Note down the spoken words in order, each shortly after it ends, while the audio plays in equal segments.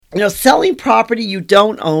Selling property you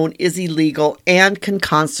don't own is illegal and can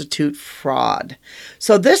constitute fraud.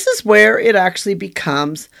 So this is where it actually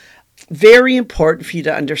becomes very important for you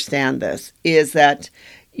to understand this, is that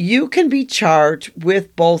you can be charged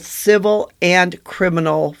with both civil and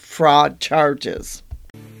criminal fraud charges.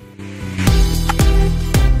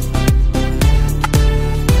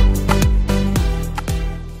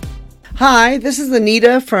 Hi, this is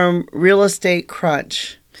Anita from Real Estate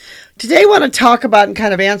Crunch. Today I want to talk about and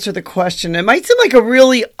kind of answer the question. It might seem like a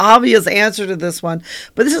really obvious answer to this one,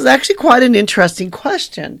 but this is actually quite an interesting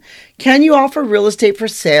question. Can you offer real estate for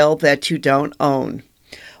sale that you don't own?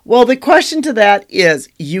 Well, the question to that is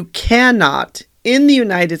you cannot, in the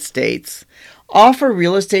United States, offer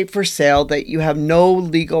real estate for sale that you have no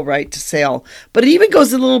legal right to sell. But it even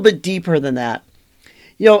goes a little bit deeper than that.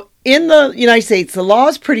 In the United States, the law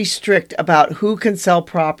is pretty strict about who can sell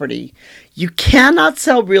property. You cannot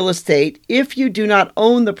sell real estate if you do not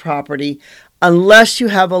own the property unless you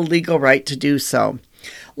have a legal right to do so.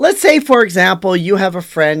 Let's say, for example, you have a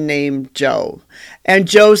friend named Joe, and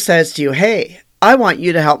Joe says to you, "Hey, I want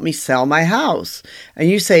you to help me sell my house."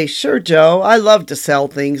 And you say, "Sure, Joe, I love to sell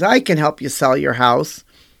things. I can help you sell your house."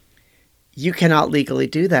 You cannot legally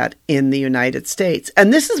do that in the United States.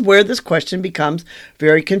 And this is where this question becomes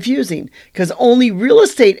very confusing, because only real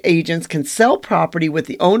estate agents can sell property with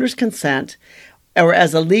the owner's consent or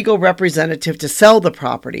as a legal representative to sell the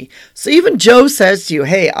property. So even Joe says to you,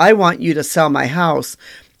 "Hey, I want you to sell my house."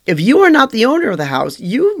 If you are not the owner of the house,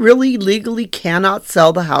 you really legally cannot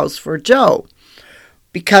sell the house for Joe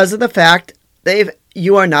because of the fact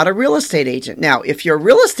you are not a real estate agent. Now, if you're a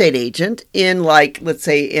real estate agent in, let's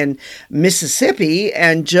say in Mississippi,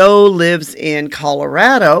 and Joe lives in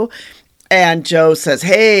Colorado, and Joe says,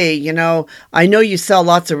 "Hey, I know you sell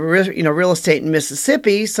lots of real estate in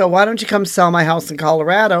Mississippi, so why don't you come sell my house in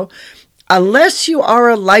Colorado?" Unless you are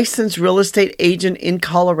a licensed real estate agent in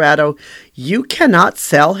Colorado, you cannot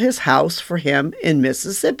sell his house for him in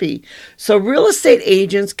Mississippi. So real estate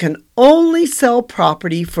agents can only sell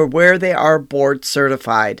property for where they are board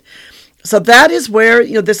certified. So that is where,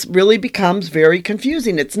 this really becomes very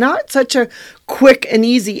confusing. It's not such a quick and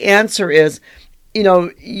easy answer as,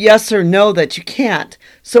 yes or no that you can't.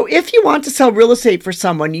 So if you want to sell real estate for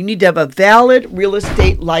someone, you need to have a valid real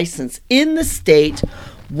estate license in the state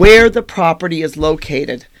where the property is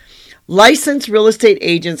located. Licensed real estate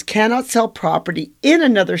agents cannot sell property in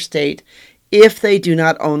another state if they do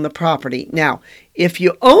not own the property. Now, if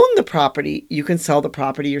you own the property, you can sell the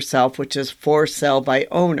property yourself, which is for sale by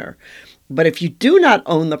owner. But if you do not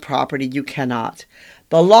own the property, you cannot.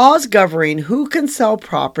 The laws governing who can sell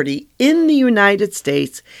property in the United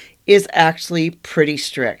States is actually pretty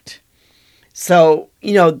strict. So,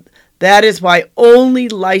 that is why only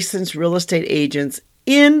licensed real estate agents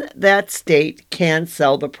in that state can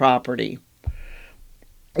sell the property.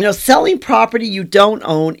 Selling property you don't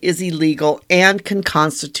own is illegal and can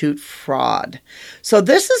constitute fraud. So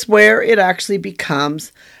this is where it actually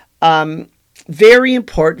becomes very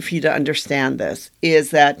important for you to understand this, is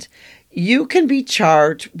that you can be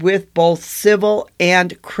charged with both civil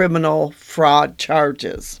and criminal fraud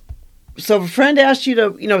charges. So if a friend asks you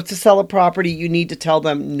to sell a property, you need to tell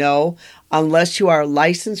them no, unless you are a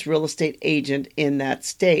licensed real estate agent in that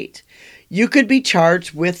state. You could be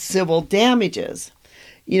charged with civil damages.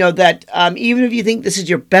 That even if you think this is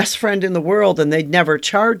your best friend in the world and they'd never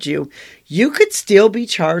charge you, you could still be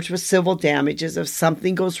charged with civil damages if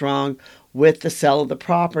something goes wrong with the sale of the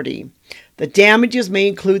property. The damages may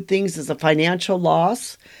include things as a financial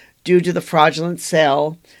loss due to the fraudulent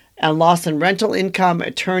sale, and loss in rental income,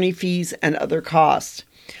 attorney fees, and other costs.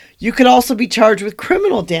 You could also be charged with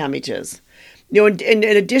criminal damages. In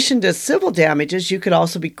addition to civil damages, you could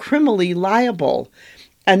also be criminally liable.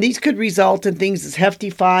 And these could result in things as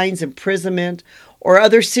hefty fines, imprisonment, or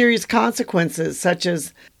other serious consequences, such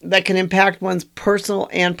as that can impact one's personal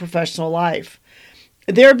and professional life.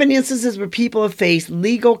 There have been instances where people have faced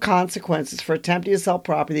legal consequences for attempting to sell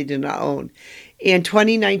property they did not own. In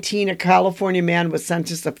 2019, a California man was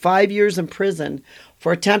sentenced to 5 years in prison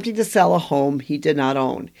for attempting to sell a home he did not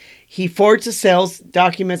own. He forged the sales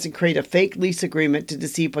documents and created a fake lease agreement to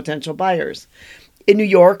deceive potential buyers. In New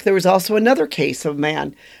York, there was also another case of a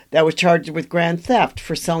man that was charged with grand theft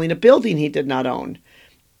for selling a building he did not own.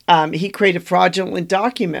 He created fraudulent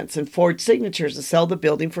documents and forged signatures to sell the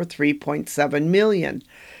building for $3.7 million.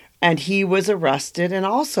 And he was arrested and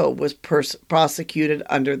also was prosecuted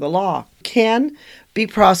under the law. Can be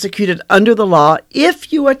prosecuted under the law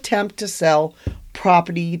if you attempt to sell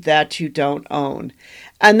property that you don't own.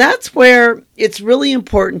 And that's where it's really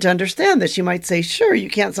important to understand this. You might say, sure, you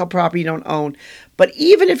can't sell property you don't own. But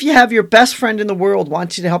even if you have your best friend in the world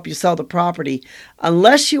wants you to help you sell the property,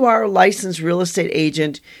 unless you are a licensed real estate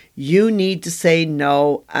agent, you need to say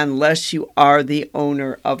no unless you are the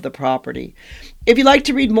owner of the property. If you'd like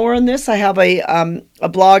to read more on this, I have a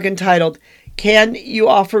blog entitled, Can You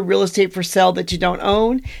Offer Real Estate for Sale That You Don't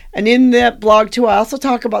Own? And in that blog too, I also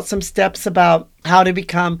talk about some steps about how to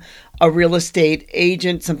become a real estate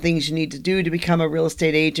agent, some things you need to do to become a real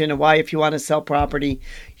estate agent, and why if you want to sell property,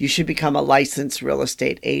 you should become a licensed real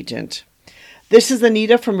estate agent. This is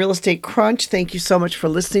Anita from Real Estate Crunch. Thank you so much for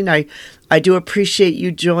listening. I do appreciate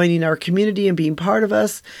you joining our community and being part of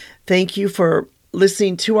us. Thank you for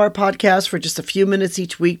listening to our podcast for just a few minutes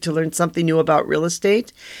each week to learn something new about real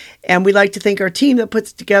estate. And we'd like to thank our team that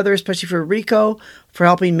puts it together, especially for Rico, for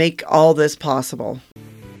helping make all this possible.